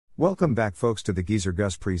Welcome back, folks, to the Geezer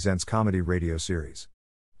Gus Presents Comedy Radio Series.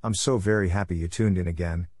 I'm so very happy you tuned in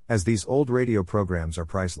again, as these old radio programs are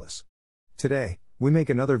priceless. Today, we make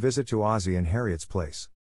another visit to Ozzie and Harriet's place.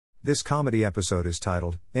 This comedy episode is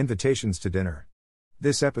titled, Invitations to Dinner.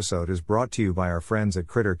 This episode is brought to you by our friends at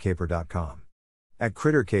CritterCaper.com. At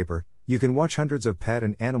Critter Caper, you can watch hundreds of pet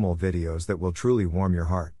and animal videos that will truly warm your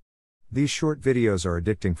heart. These short videos are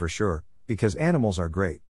addicting for sure, because animals are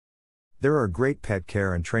great. There are great pet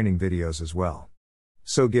care and training videos as well.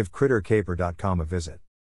 So give CritterCaper.com a visit.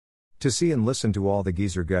 To see and listen to all the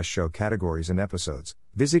Geezer Gus Show categories and episodes,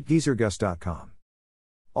 visit GeezerGus.com.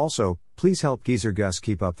 Also, please help Geezer Gus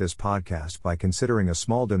keep up this podcast by considering a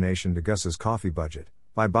small donation to Gus's coffee budget,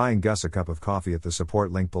 by buying Gus a cup of coffee at the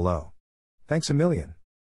support link below. Thanks a million.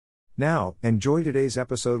 Now, enjoy today's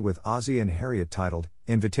episode with Ozzie and Harriet titled,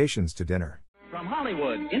 Invitations to Dinner. From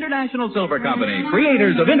Hollywood, International Silver Company,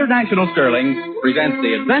 creators of International Sterling, presents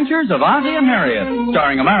The Adventures of Ozzie and Harriet,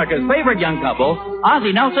 starring America's favorite young couple,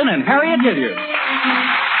 Ozzie Nelson and Harriet Hilliard.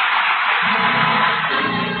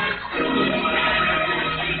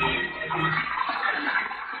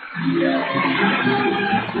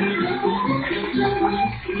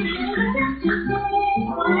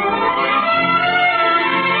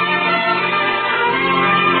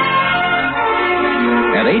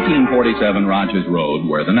 At 1847 Rogers Road,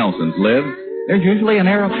 where the Nelsons live, there's usually an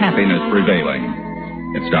air of happiness prevailing.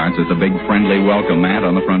 It starts at the big friendly welcome mat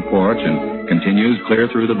on the front porch and continues clear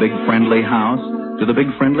through the big friendly house to the big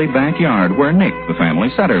friendly backyard where Nick, the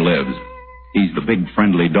family setter, lives. He's the big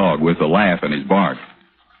friendly dog with the laugh in his bark.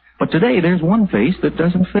 But today there's one face that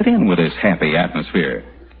doesn't fit in with this happy atmosphere.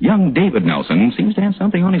 Young David Nelson seems to have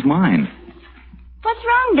something on his mind. What's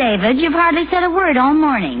wrong, David? You've hardly said a word all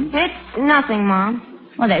morning. It's nothing, Mom.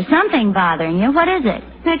 Well, there's something bothering you. What is it?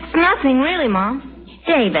 It's nothing, really, Mom.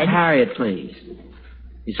 David. Harriet, please.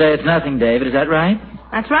 You say it's nothing, David. Is that right?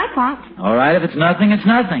 That's right, Pop. All right, if it's nothing, it's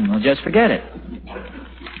nothing. We'll just forget it. It's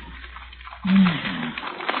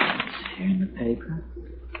here in the paper.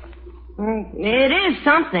 It is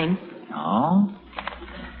something. Oh?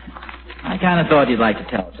 I kind of thought you'd like to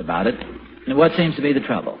tell us about it. And what seems to be the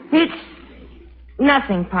trouble? It's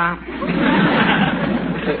nothing, Pop.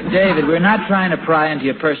 David, we're not trying to pry into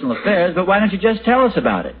your personal affairs, but why don't you just tell us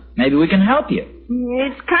about it? Maybe we can help you.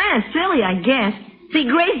 It's kind of silly, I guess. See,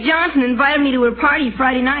 Grace Johnson invited me to her party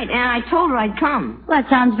Friday night, and I told her I'd come. Well, that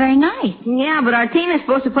sounds very nice. Yeah, but our team is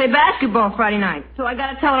supposed to play basketball Friday night, so I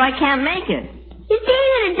gotta tell her I can't make it. Is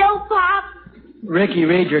David a dope, Pop? Ricky,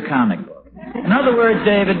 read your comic book. In other words,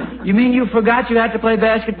 David, you mean you forgot you had to play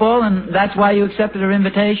basketball, and that's why you accepted her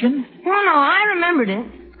invitation? Well, no, I remembered it.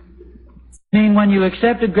 You mean when you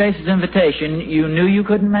accepted Grace's invitation, you knew you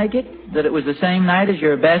couldn't make it? That it was the same night as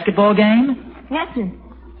your basketball game? Yes, sir.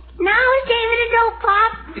 Now is David a dope,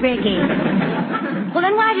 Pop? Ricky. Well,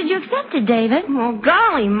 then why did you accept it, David? Well,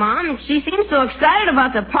 golly, Mom, she seemed so excited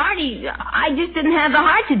about the party. I just didn't have the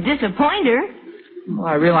heart to disappoint her. Well,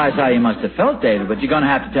 I realize how you must have felt, David, but you're going to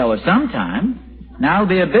have to tell her sometime. Now it'll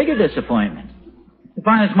be a bigger disappointment. I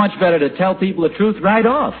find it's much better to tell people the truth right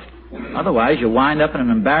off. Otherwise, you'll wind up in an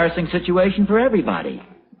embarrassing situation for everybody.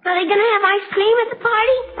 Are they going to have ice cream at the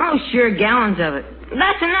party? Oh, sure, gallons of it.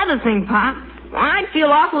 That's another thing, Pop. Well, I'd feel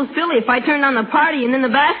awful silly if I turned on the party and then the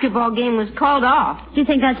basketball game was called off. Do you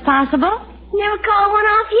think that's possible? Never called one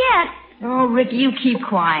off yet. Oh, Ricky, you keep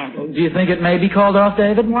quiet. Do you think it may be called off,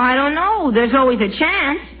 David? Well, I don't know. There's always a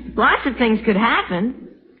chance. Lots of things could happen.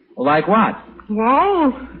 Well, like what?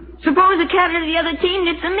 Well, suppose the captain of the other team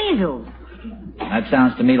gets the measles. That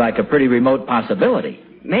sounds to me like a pretty remote possibility.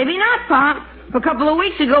 Maybe not, Pop. A couple of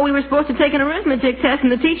weeks ago, we were supposed to take an arithmetic test,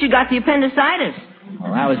 and the teacher got the appendicitis.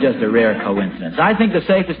 Well, that was just a rare coincidence. I think the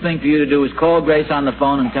safest thing for you to do is call Grace on the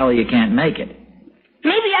phone and tell her you can't make it.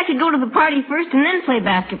 Maybe I could go to the party first and then play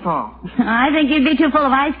basketball. I think you'd be too full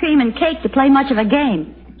of ice cream and cake to play much of a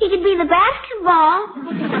game. You could be the basketball.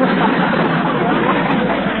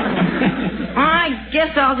 I guess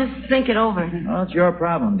I'll just think it over. Well, it's your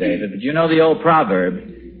problem, David. But you know the old proverb,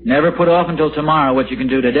 never put off until tomorrow what you can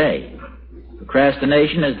do today.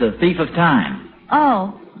 Procrastination is the thief of time.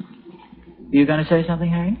 Oh. You going to say something,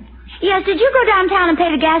 Harry? Yes, did you go downtown and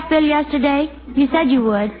pay the gas bill yesterday? You said you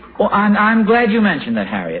would. Well, I'm glad you mentioned that,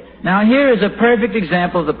 Harriet. Now, here is a perfect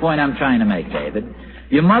example of the point I'm trying to make, David.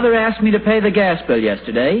 Your mother asked me to pay the gas bill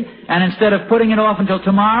yesterday, and instead of putting it off until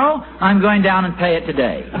tomorrow, I'm going down and pay it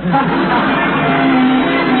today.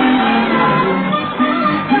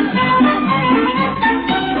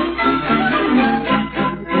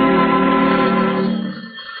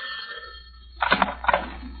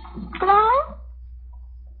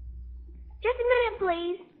 Just a minute,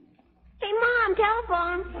 please. Hey, Mom,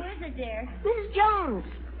 telephone. Who is it, dear? Mrs. Jones.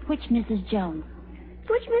 Which Mrs. Jones?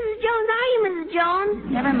 Which Mrs. Jones are you, Mrs. Jones?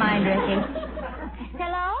 Never mind, Ricky.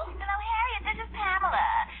 Hello, Harriet. This is Pamela.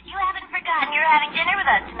 You haven't forgotten you're having dinner with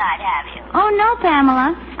us tonight, have you? Oh, no,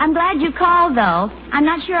 Pamela. I'm glad you called, though. I'm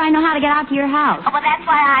not sure I know how to get out to your house. Oh, well, that's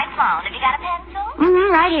why I phoned. Have you got a pencil? Mm-hmm,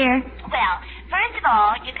 right here. Well, first of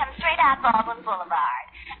all, you come straight out Baldwin Boulevard.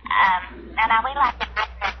 And I wait like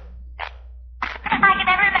I can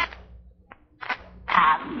never remember.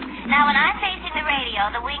 Now, when I'm facing the radio,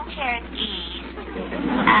 the wing chair is east.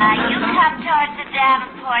 You come towards the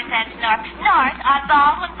Davenport, that's north on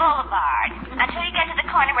Baldwin Boulevard, until you get to the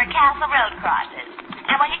corner where Castle Road crosses.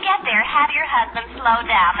 And when you get there, have your husband slow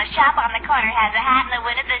down. The shop on the corner has a hat in the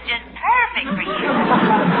window that's just perfect for you.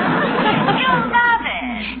 You'll love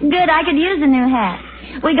it. Good, I could use a new hat.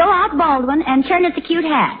 We go out Baldwin and turn at the cute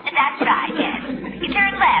hat. That's right, yes. You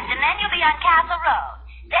turn left, and then you'll be on Castle Road.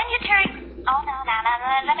 Then you turn... Oh, no,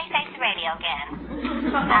 let me face the radio again.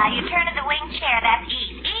 You turn to the wing chair, that's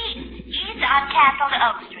east on Castle to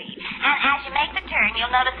Oak Street. And as you make the turn, you'll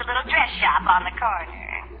notice a little dress shop on the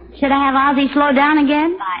corner. Should I have Ozzy slow down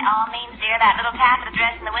again? By all means, dear, that little taffeta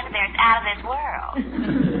dress in the window there is out of this world.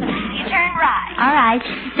 You turn right. All right.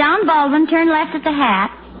 Down Baldwin, turn left at the hat.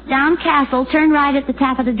 Down Castle, turn right at the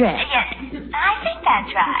taffeta dress. Yes, I think that's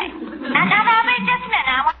right. Now, wait just a minute.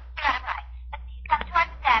 I want to get it right. You come towards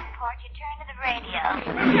the Davenport, you turn to the radio.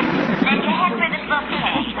 Then you head for this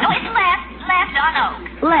bouquet. No, it's left on Oak.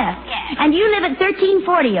 Left. Yes. And you live at 1340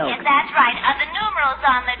 Oak. Yes, that's right. The numerals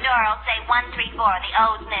on the door will say 134. The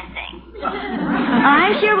O's missing.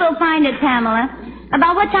 I'm sure we'll find it, Pamela.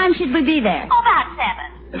 About what time should we be there? Oh, about 7.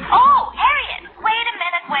 Oh, Harriet, wait a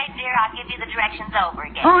minute. Wait, dear. I'll give you the directions over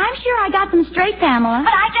again. Oh, I'm sure I got them straight, Pamela.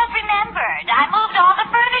 But I just remembered. I moved all the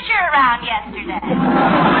furniture around yesterday.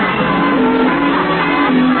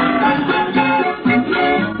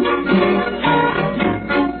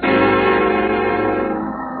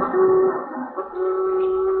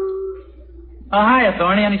 Oh, hiya,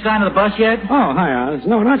 Thorny. Any sign of the bus yet? Oh, hi, Oz.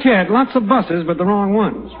 No, not yet. Lots of buses, but the wrong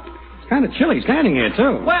ones. It's kind of chilly standing here,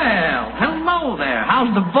 too. Well, hello there.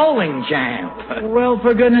 How's the bowling champ? Well,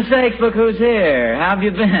 for goodness sakes, look who's here. How have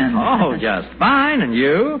you been? Oh, just fine. And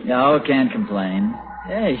you? Oh, can't complain.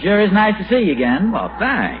 Hey, sure is nice to see you again. Well,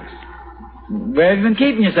 thanks. Where have you been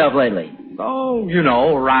keeping yourself lately? Oh, you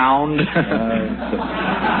know, around.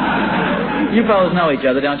 You fellows know each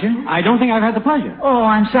other, don't you? I don't think I've had the pleasure. Oh,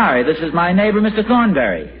 I'm sorry. This is my neighbor, Mr.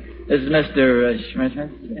 Thornberry. This is Mr. Schmidt.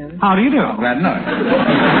 How do you do? Glad to know it.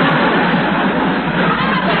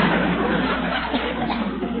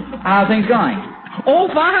 How are things going? Oh,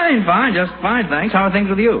 fine. Just fine, thanks. How are things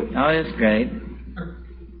with you? Oh, it's great.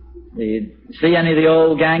 Do you see any of the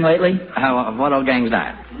old gang lately? What old gang's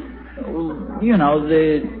that? You know,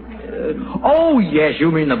 the... Oh, yes, you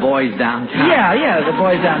mean the boys downtown. Yeah, the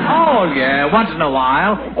boys downtown. Oh, yeah, once in a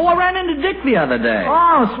while. Oh, I ran into Dick the other day.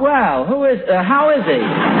 Oh, swell. How is he?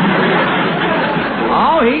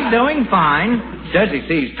 Oh, he's doing fine. Says he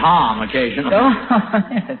sees Tom occasionally. Oh,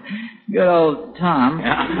 good old Tom.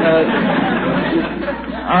 Yeah.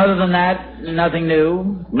 Other than that, nothing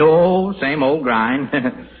new? No, same old grind.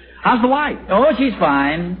 How's the wife? Oh, she's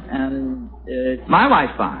fine. And, my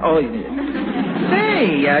wife's fine. Oh, Say,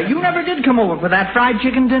 you never did come over for that fried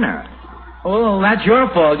chicken dinner. well, that's your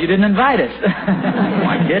fault. You didn't invite us. Oh,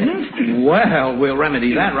 I didn't? Well, we'll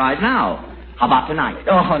remedy that right now. How about tonight?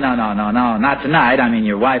 Oh, no, not tonight. I mean,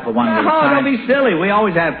 your wife will want to... Oh, don't be silly. We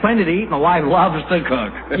always have plenty to eat, and the wife loves to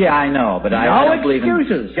cook. Yeah, I know, but I No don't believe in...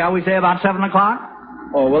 excuses. Shall we say about 7 o'clock?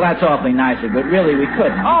 Oh, well, that's awfully nice of you, but really we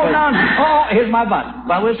couldn't. Oh, because- no. Oh, here's my bus.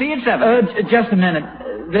 Well, we'll see you at 7. Just a minute.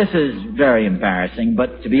 This is very embarrassing,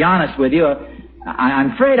 but to be honest with you,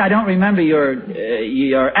 I'm afraid I don't remember your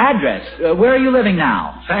address. Where are you living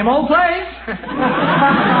now? Same old place.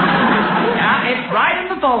 Yeah, it's right in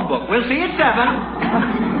the phone book. We'll see you at 7.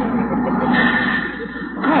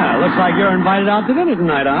 Yeah, looks like you're invited out to dinner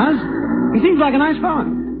tonight, Oz. He seems like a nice fellow.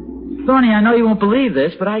 Thorny, I know you won't believe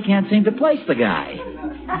this, but I can't seem to place the guy.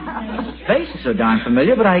 His face is so darn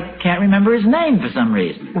familiar, but I can't remember his name for some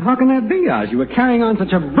reason. Now, how can that be, Oz? You were carrying on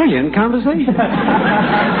such a brilliant conversation. I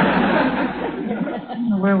don't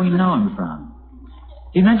know where we know him from.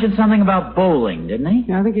 He mentioned something about bowling, didn't he?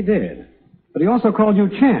 Yeah, I think he did. But he also called you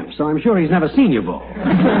champ, so I'm sure he's never seen you bowl.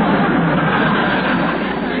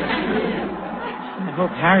 I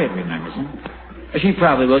hope Harriet remembers him. She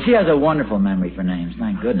probably will. She has a wonderful memory for names,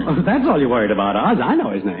 thank goodness. Oh, that's all you're worried about, Oz. I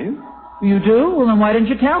know his name. You do? Well, then why didn't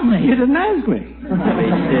you tell me? You didn't ask me.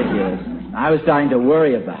 Ridiculous. I was starting to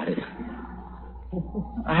worry about it.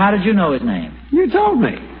 How did you know his name? You told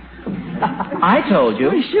me. I told you.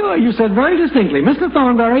 Why, sure, you said very distinctly, Mr.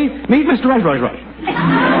 Thornberry, meet Mr. Rush.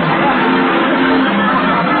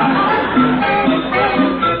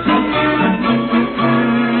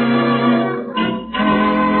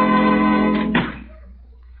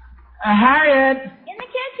 Harriet! In the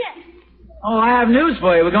kitchen. Oh, I have news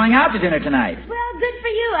for you. We're going out to dinner tonight. Well, good for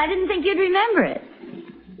you. I didn't think you'd remember it.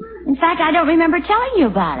 In fact, I don't remember telling you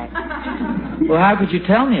about it. Well, how could you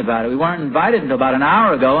tell me about it? We weren't invited until about an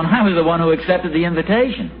hour ago, and I was the one who accepted the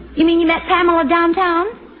invitation. You mean you met Pamela downtown?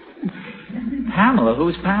 Pamela?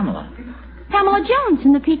 Who's Pamela? Pamela Jones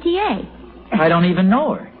from the PTA. I don't even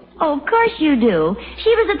know her. Oh, of course you do. She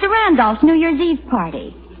was at the Randolph's New Year's Eve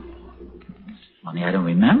party. Funny, I don't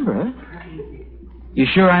remember her. You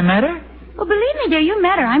sure I met her? Well, believe me, dear, you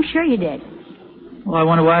met her. I'm sure you did. Well, I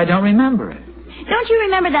wonder why I don't remember her. Don't you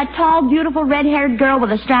remember that tall, beautiful, red-haired girl with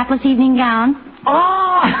a strapless evening gown?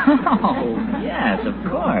 Oh, yes, of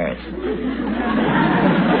course.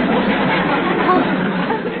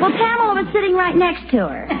 Well, Pamela was sitting right next to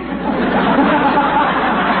her.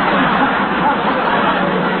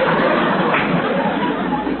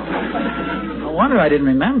 No wonder I didn't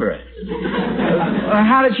remember it.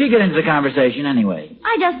 How did she get into the conversation, anyway?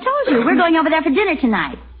 I just told you. We're going over there for dinner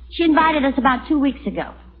tonight. She invited us about 2 weeks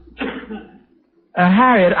ago.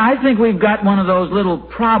 Harriet, I think we've got one of those little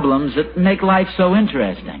problems that make life so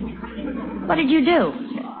interesting. What did you do?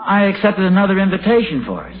 I accepted another invitation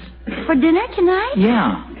for us. For dinner tonight?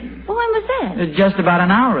 Yeah. Well, when was this? Just about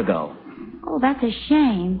an hour ago. Oh, that's a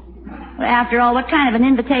shame. Well, after all, what kind of an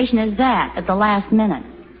invitation is that at the last minute?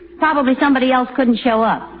 Probably somebody else couldn't show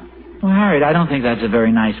up. Well, Harriet, I don't think that's a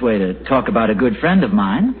very nice way to talk about a good friend of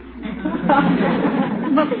mine.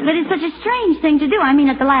 But it's such a strange thing to do. I mean,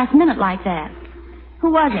 at the last minute like that. Who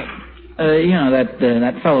was it?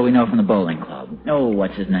 That fellow we know from the bowling club. Oh,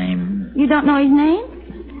 what's his name? You don't know his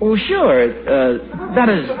name? Oh, sure. That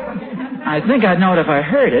is... I think I'd know it if I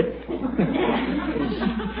heard it. His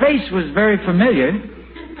face was very familiar.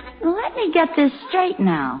 Well, let me get this straight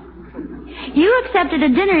now. You accepted a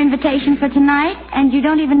dinner invitation for tonight, and you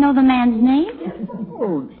don't even know the man's name?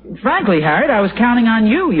 Oh, frankly, Harriet, I was counting on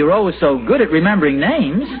you. You're always so good at remembering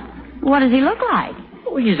names. What does he look like?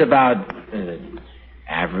 Oh, he's about...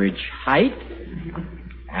 average height,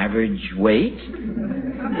 average weight,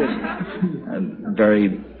 a very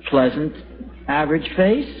pleasant average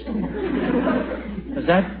face. Does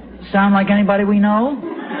that sound like anybody we know?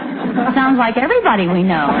 Sounds like everybody we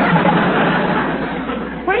know.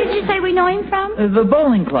 Where did you say we know him from? The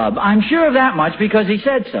bowling club. I'm sure of that much because he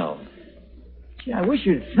said so. Gee, I wish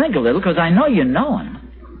you'd think a little because I know you know him.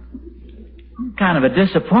 Kind of a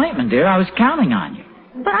disappointment, dear. I was counting on you.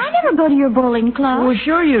 But I never go to your bowling club. Well,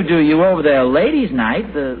 sure you do. You were over there ladies'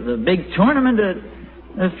 night, the big tournament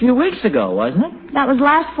a few weeks ago, wasn't it? That was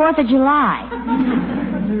last 4th of July.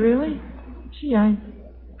 Was it really? Gee, I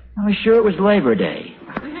was sure it was Labor Day.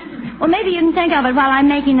 Well, maybe you can think of it while I'm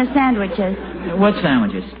making the sandwiches. What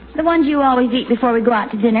sandwiches? The ones you always eat before we go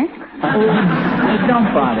out to dinner. Oh,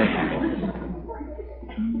 don't bother.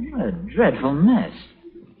 What a dreadful mess.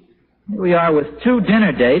 Here we are with 2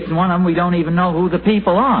 dinner dates, and one of them we don't even know who the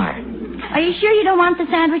people are. Are you sure you don't want the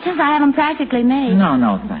sandwiches? I have them practically made.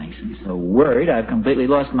 No, thanks. I'm so worried I've completely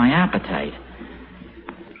lost my appetite.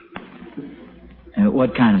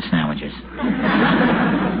 What kind of sandwiches?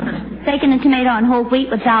 Bacon and tomato and whole wheat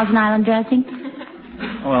with Thousand Island dressing.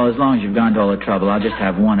 Well, as long as you've gone to all the trouble, I'll just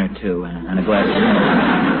have 1 or 2 and a glass of milk.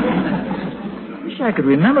 Wish I could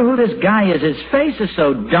remember who this guy is. His face is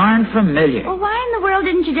so darn familiar. Well, why in the world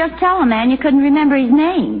didn't you just tell a man you couldn't remember his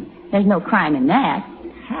name? There's no crime in that.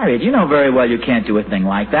 Harriet, you know very well you can't do a thing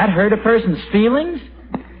like that. Hurt a person's feelings?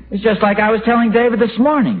 It's just like I was telling David this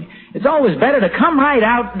morning. It's always better to come right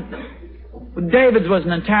out. David's was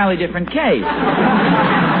an entirely different case.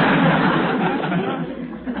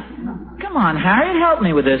 Come on, Harriet, help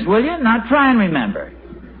me with this, will you? Now try and remember.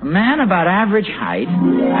 A man about average height,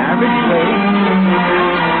 average weight.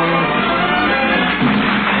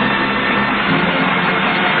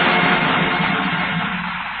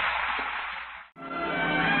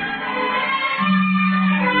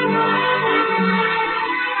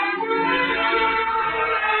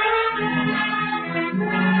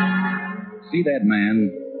 See that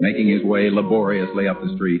man making his way laboriously up the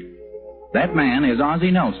street? That man is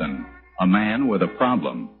Ozzie Nelson, a man with a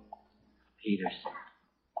problem. Peterson.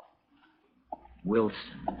 Wilson.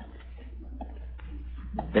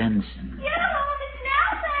 Benson.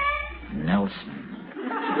 Nelson.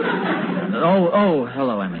 Oh,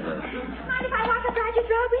 hello, Emily. Mind if I walk up Rogers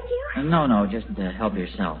Road with you? No, just help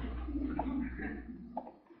yourself.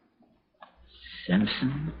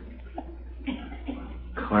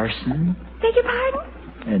 Carson? Beg your pardon?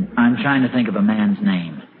 I'm trying to think of a man's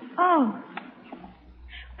name. Oh.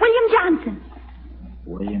 William Johnson.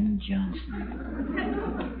 William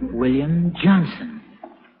Johnson. William Johnson.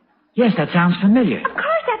 Yes, that sounds familiar. Of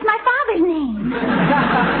course, that's my father's name.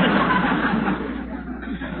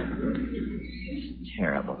 It's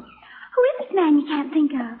terrible. Who is this man you can't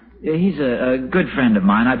think of? He's a good friend of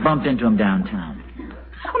mine. I bumped into him downtown.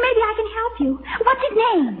 Oh, maybe I can help you. What's his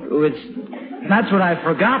name? That's what I've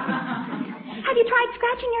forgotten. Have you tried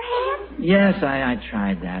scratching your head? Yes, I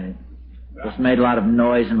tried that. It just made a lot of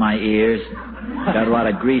noise in my ears. Got a lot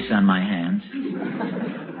of grease on my hands.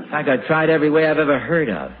 In fact, I tried every way I've ever heard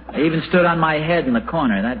of. I even stood on my head in the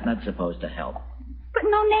corner. That's supposed to help. But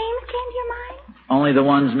no names came to your mind? Only the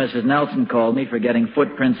ones Mrs. Nelson called me for getting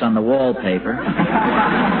footprints on the wallpaper.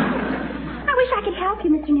 I wish I could help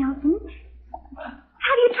you, Mr. Nelson.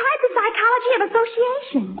 Have you tried the psychology of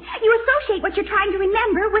association? You associate what you're trying to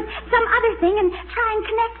remember with some other thing and try and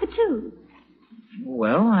connect the two.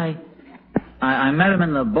 Well, I met him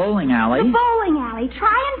in the bowling alley. The bowling alley.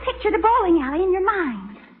 Try and picture the bowling alley in your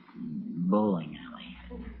mind. Bowling alley.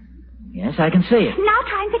 Yes, I can see it. Now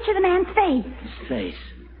try and picture the man's face. His face.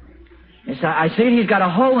 Yes, I see it. He's got a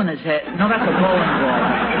hole in his head. No, that's a bowling ball.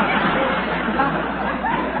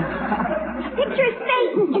 Picture his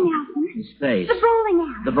face, Mr. Nelson. His face. The bowling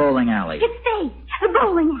alley. The bowling alley. His face. The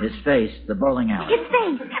bowling alley. His face. The bowling alley. His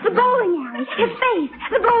face. The bowling alley. His face.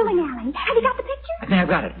 The bowling alley. Have you got the picture? I think I've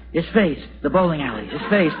got it. His face. The bowling alley. His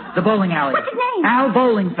face. The bowling alley. What's his name? Al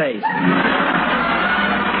Bowling Face.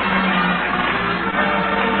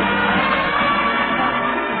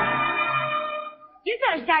 You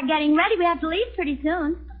better start getting ready. We have to leave pretty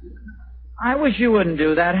soon. I wish you wouldn't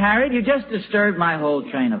do that, Harriet. You just disturbed my whole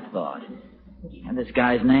train of thought. And this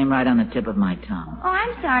guy's name right on the tip of my tongue. Oh,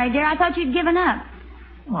 I'm sorry, dear. I thought you'd given up.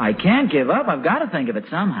 Oh, I can't give up. I've got to think of it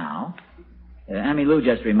somehow. Emmy Lou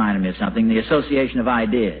just reminded me of something, the association of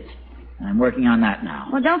ideas. I'm working on that now.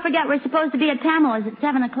 Well, don't forget we're supposed to be at Pamela's at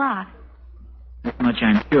 7 o'clock. That much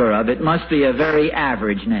I'm sure of. It must be a very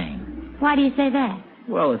average name. Why do you say that?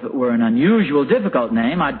 Well, if it were an unusual, difficult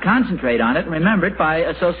name, I'd concentrate on it and remember it by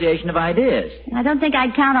association of ideas. I don't think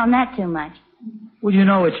I'd count on that too much. Well, you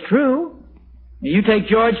know it's true. You take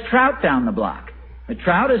George Trout down the block.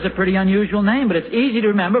 Trout is a pretty unusual name, but it's easy to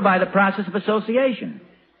remember by the process of association.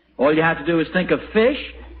 All you have to do is think of fish,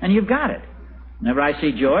 and you've got it. Whenever I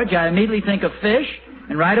see George, I immediately think of fish,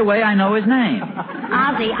 and right away I know his name.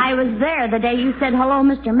 Ozzie, I was there the day you said, hello,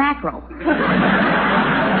 Mr. Mackerel.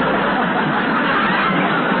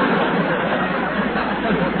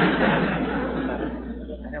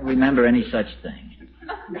 I don't remember any such thing.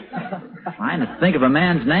 Trying to think of a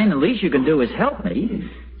man's name, the least you can do is help me.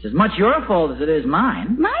 It's as much your fault as it is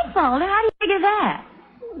mine. My fault? How do you figure that?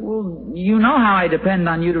 Well, you know how I depend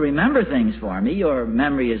on you to remember things for me. Your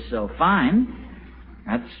memory is so fine.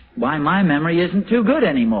 That's why my memory isn't too good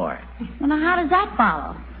anymore. Well, now, how does that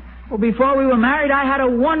follow? Well, before we were married, I had a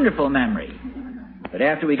wonderful memory. But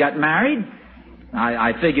after we got married,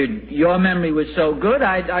 I figured your memory was so good,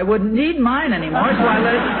 I wouldn't need mine anymore, so I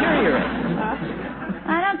let it deteriorate.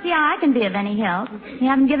 I don't see how I can be of any help. You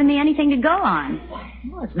haven't given me anything to go on.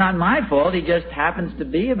 Well, it's not my fault. He just happens to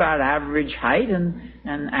be about average height and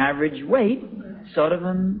average weight, sort of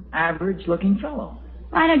an average-looking fellow.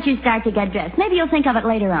 Why don't you start to get dressed? Maybe you'll think of it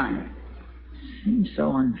later on. Seems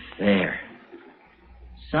so unfair.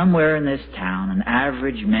 Somewhere in this town, an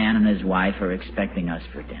average man and his wife are expecting us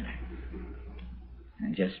for dinner.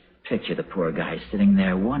 And just picture the poor guy sitting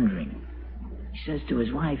there wondering. He says to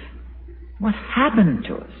his wife, "What happened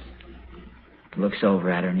to us?" He looks over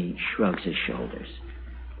at her and he shrugs his shoulders.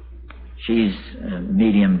 She's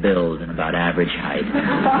medium build and about average height.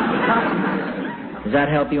 Does that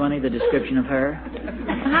help you any, the description of her?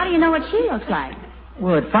 How do you know what she looks like?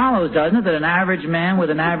 Well, it follows, doesn't it, that an average man with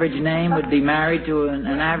an average name would be married to an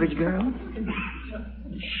average girl?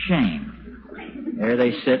 Shame. There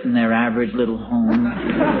they sit in their average little home.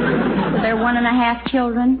 With their 1.5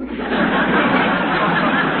 children.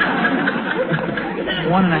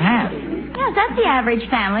 1.5? Yes, that's the average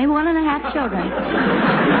family, 1.5 children.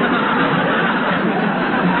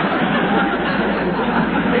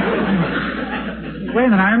 Wait a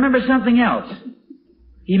minute, I remember something else.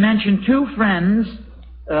 He mentioned 2 friends,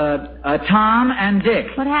 Tom and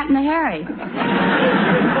Dick. What happened to Harry?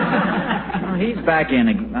 Oh, he's back in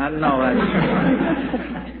again. I don't know.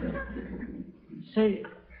 Say,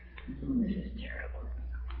 this is terrible.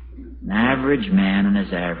 An average man and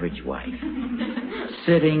his average wife.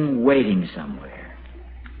 Sitting, waiting somewhere.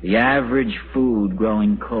 The average food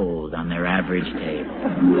growing cold on their average table.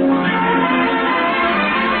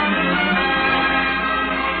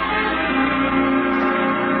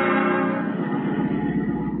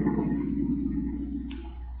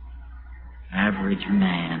 average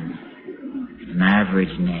man. An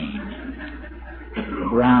average name.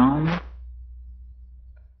 Brown?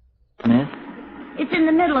 Smith? It's in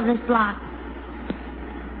the middle of this block.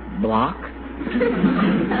 Block?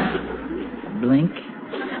 Blink?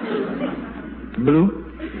 Bloop?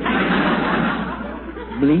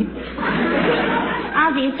 Bleep?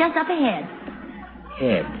 Ozzy, it's just up ahead.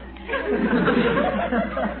 Head.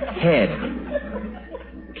 Head.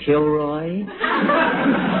 Kilroy?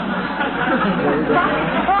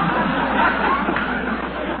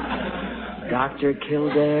 Dr.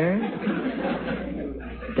 Kildare?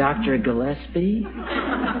 Dr. Gillespie?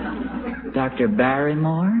 Dr.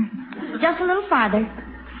 Barrymore? Just a little farther.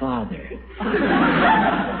 Father.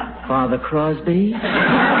 Father Crosby?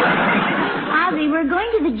 Ozzy, we're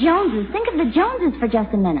going to the Joneses. Think of the Joneses for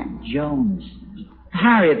just a minute. Jones.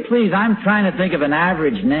 Harriet, please, I'm trying to think of an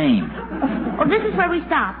average name. Oh, this is where we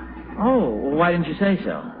stop. Oh, why didn't you say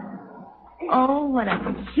so? Oh, what a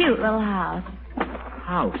cute little house.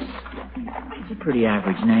 House. It's a pretty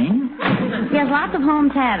average name. Yes, lots of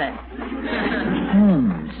homes have it.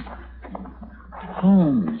 Holmes.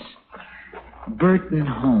 Holmes. Burton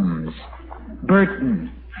Holmes.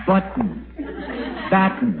 Burton. Button.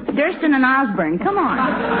 Batten. Thurston and Osborne, come on.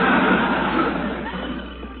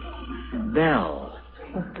 Bell.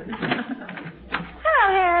 Hello,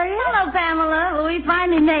 Harry. Hello, Pamela. Well, we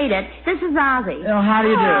finally made it. This is Ozzy. Oh, how do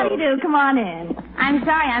you do? How do you do? Come on in. I'm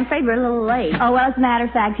sorry. I'm afraid we're a little late. Oh, well, as a matter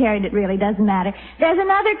of fact, Harriet, it really doesn't matter. There's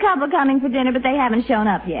another couple coming for dinner, but they haven't shown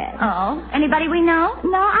up yet. Oh? Anybody we know?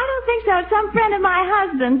 No, I don't think so. It's some friend of my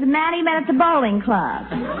husband's, a man he met at the bowling club.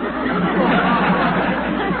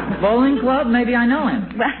 Bowling club? Maybe I know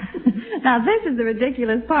him. Now, this is the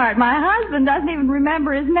ridiculous part. My husband doesn't even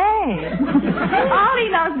remember his name. All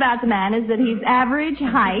he knows about the man is that he's average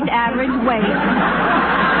height, average weight,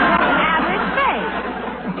 average face.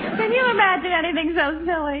 Can you imagine anything so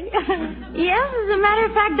silly? Yes, as a matter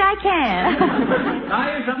of fact, I can. Now,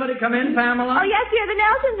 here's somebody come in, Pamela. Oh, yes, dear, the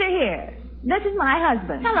Nelsons are here. This is my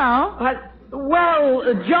husband. Hello. Well,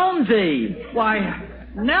 Jonesy. Why,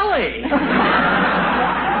 Nellie.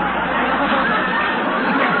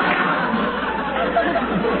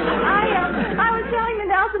 I was telling the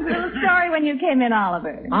Nelsons a little story when you came in,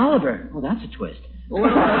 Oliver. Oliver? Oh, that's a twist.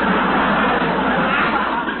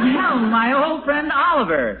 No, my old friend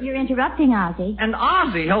Oliver. You're interrupting, Ozzy. And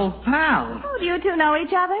Ozzy, old pal. Oh, do you two know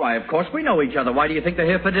each other? Why, of course we know each other. Why do you think they're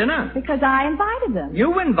here for dinner? Because I invited them.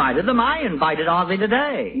 You invited them. I invited Ozzy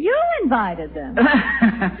today. You invited them.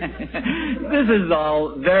 This is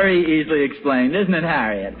all very easily explained, isn't it,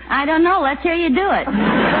 Harriet? I don't know. Let's hear you do it.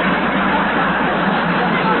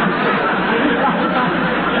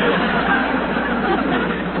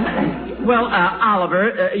 Well,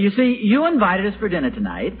 Oliver, you see, you invited us for dinner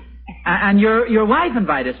tonight, and your wife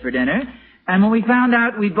invited us for dinner, and when we found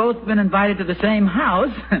out we'd both been invited to the same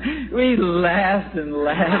house, we laughed and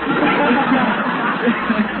laughed.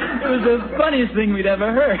 It was the funniest thing we'd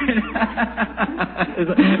ever heard. It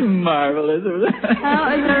was marvelous. Oh,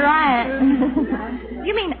 it's a riot.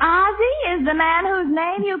 You mean Ozzy is the man whose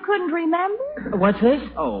name you couldn't remember? What's this?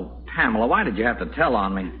 Oh, Pamela, why did you have to tell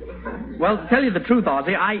on me? Well, to tell you the truth,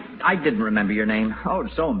 Ozzy, I didn't remember your name. Oh,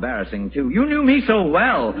 it's so embarrassing, too. You knew me so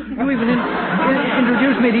well. You even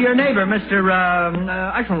introduced me to your neighbor, Mr. Rush.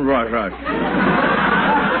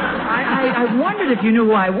 I wondered if you knew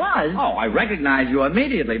who I was. Oh, I recognized you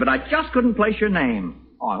immediately, but I just couldn't place your name.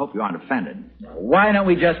 Oh, I hope you aren't offended. Why don't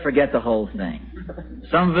we just forget the whole thing?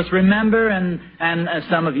 Some of us remember, and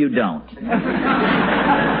some of you don't.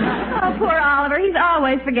 Oh, poor Oliver. He's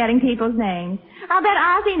always forgetting people's names. I'll bet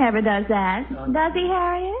Ozzy never does that. Does he,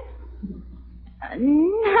 Harriet?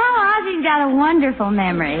 No, Ozzy's got a wonderful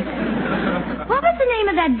memory. What was the name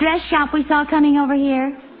of that dress shop we saw coming over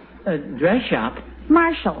here? A dress shop?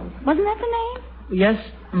 Marshall's. Wasn't that the name? Yes,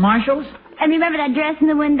 Marshall's? And remember that dress in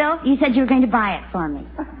the window? You said you were going to buy it for me.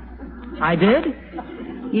 I did?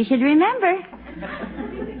 You should remember.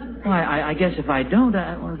 Why, I guess if I don't,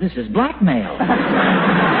 well, this is blackmail.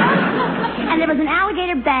 And there was an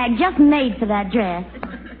alligator bag just made for that dress.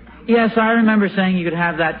 Yes, I remember saying you could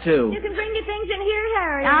have that, too. You can bring your things in here,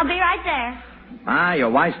 Harry. I'll be right there. Ah, your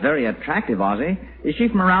wife's very attractive, Ozzy. Is she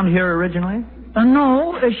from around here originally?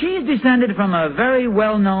 No, she's descended from a very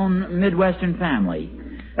well-known Midwestern family.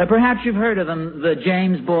 Perhaps you've heard of them, the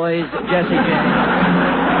James boys, Jesse James.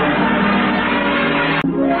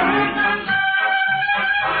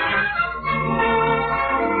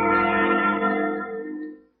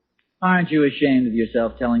 Aren't you ashamed of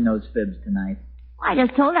yourself telling those fibs tonight? I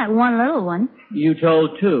just told that one little one. You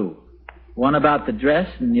told two. One about the dress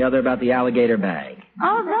and the other about the alligator bag.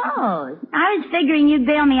 Oh, those. I was figuring you'd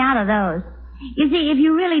bail me out of those. You see, if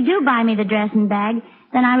you really do buy me the dressing bag,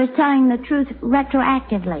 then I was telling the truth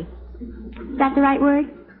retroactively. Is that the right word?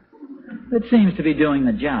 It seems to be doing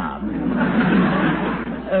the job.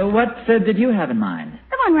 What did you have in mind?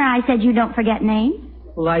 The one where I said you don't forget names.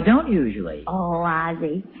 Well, I don't usually. Oh,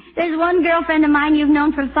 Ozzie. There's one girlfriend of mine you've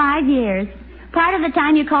known for 5 years. Part of the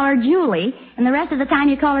time you call her Julie, and the rest of the time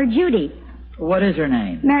you call her Judy. What is her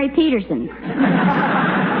name? Mary Peterson.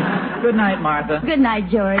 Good night, Martha. Good night,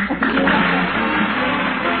 George.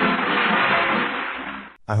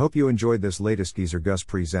 I hope you enjoyed this latest Geezer Gus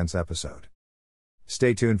Presents episode.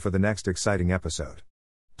 Stay tuned for the next exciting episode.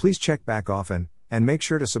 Please check back often, and make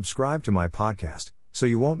sure to subscribe to my podcast, so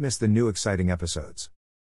you won't miss the new exciting episodes.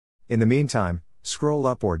 In the meantime, scroll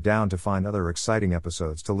up or down to find other exciting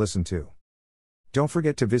episodes to listen to. Don't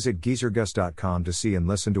forget to visit geezergus.com to see and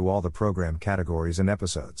listen to all the program categories and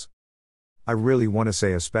episodes. I really want to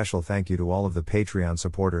say a special thank you to all of the Patreon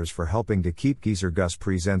supporters for helping to keep Geezer Gus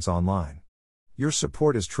Presents online. Your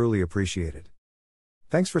support is truly appreciated.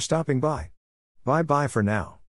 Thanks for stopping by. Bye-bye for now.